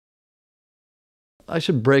I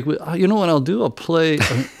should break with. You know what I'll do? I'll play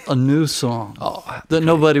a new song that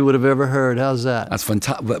nobody would have ever heard. How's that? That's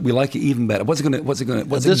fantastic. We like it even better. What's it gonna?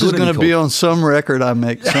 This is going to be on some record I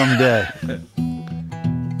make someday.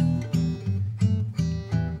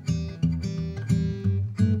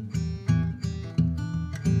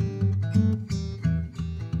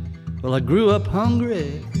 Well, I grew up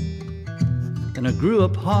hungry, and I grew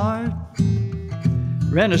up hard.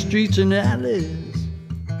 Ran the streets and alleys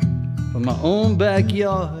from my own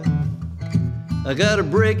backyard. I got a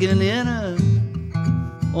break and enter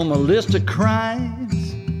on my list of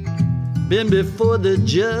crimes. Been before the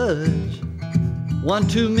judge one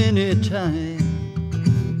too many times.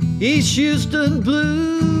 East Houston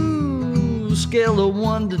blues, scale of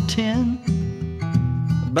 1 to 10,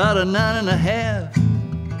 about a 9.5.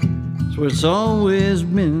 That's where it's always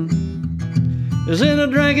been. There's in the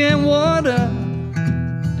drinking water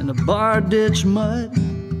and the bar ditch mud.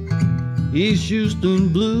 East Houston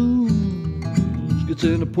blues gets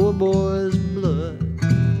in the poor boy's blood.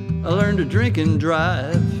 I learned to drink and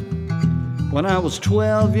drive when I was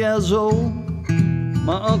 12 years old.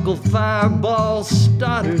 My uncle Fireball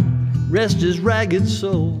Stoddard, rest his ragged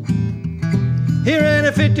soul. He ran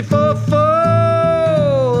a 54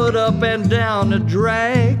 Ford up and down the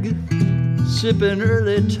drag, sipping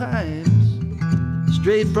early times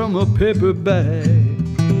straight from a paper bag.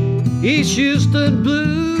 East Houston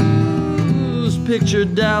blues, picture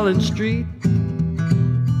Dowling Street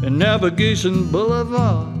and Navigation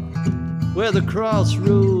Boulevard, where the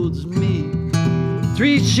crossroads meet.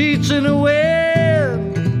 3 sheets in the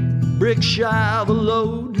wind, brick shy of a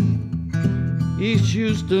load. East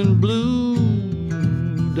Houston blues,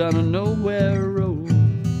 down a nowhere road.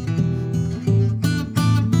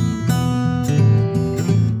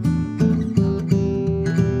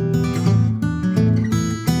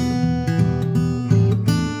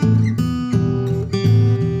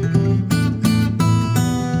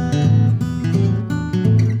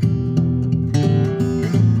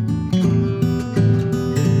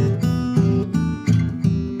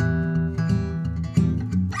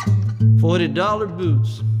 $40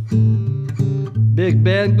 boots, big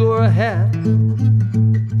Bangora hat,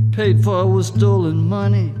 paid for with stolen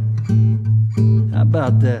money. How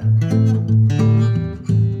about that?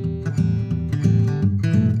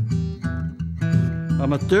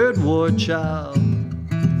 I'm a third ward child,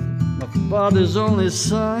 my father's only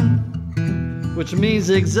son, which means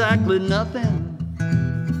exactly nothing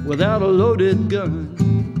without a loaded gun.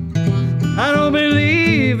 I don't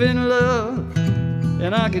believe in love,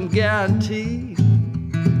 and I can guarantee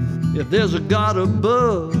if there's a God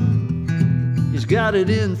above, He's got it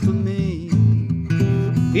in for me.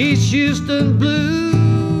 East Houston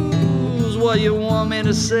blues, what you want me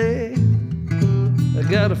to say? I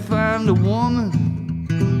gotta find a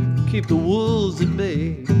woman, keep the wolves at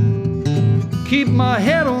bay, keep my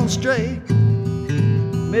head on straight,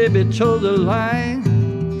 maybe toe the line.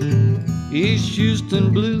 East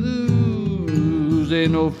Houston blues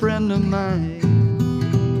ain't no friend of mine.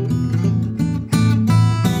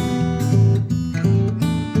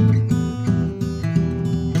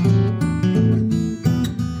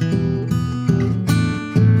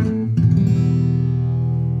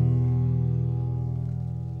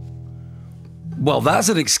 Well, that's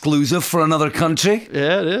an exclusive for another country.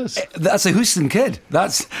 Yeah, it is. That's a Houston kid.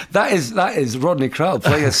 That is Rodney Crowell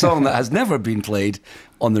playing a song that has never been played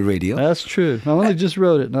on the radio. That's true. I only just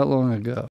wrote it not long ago.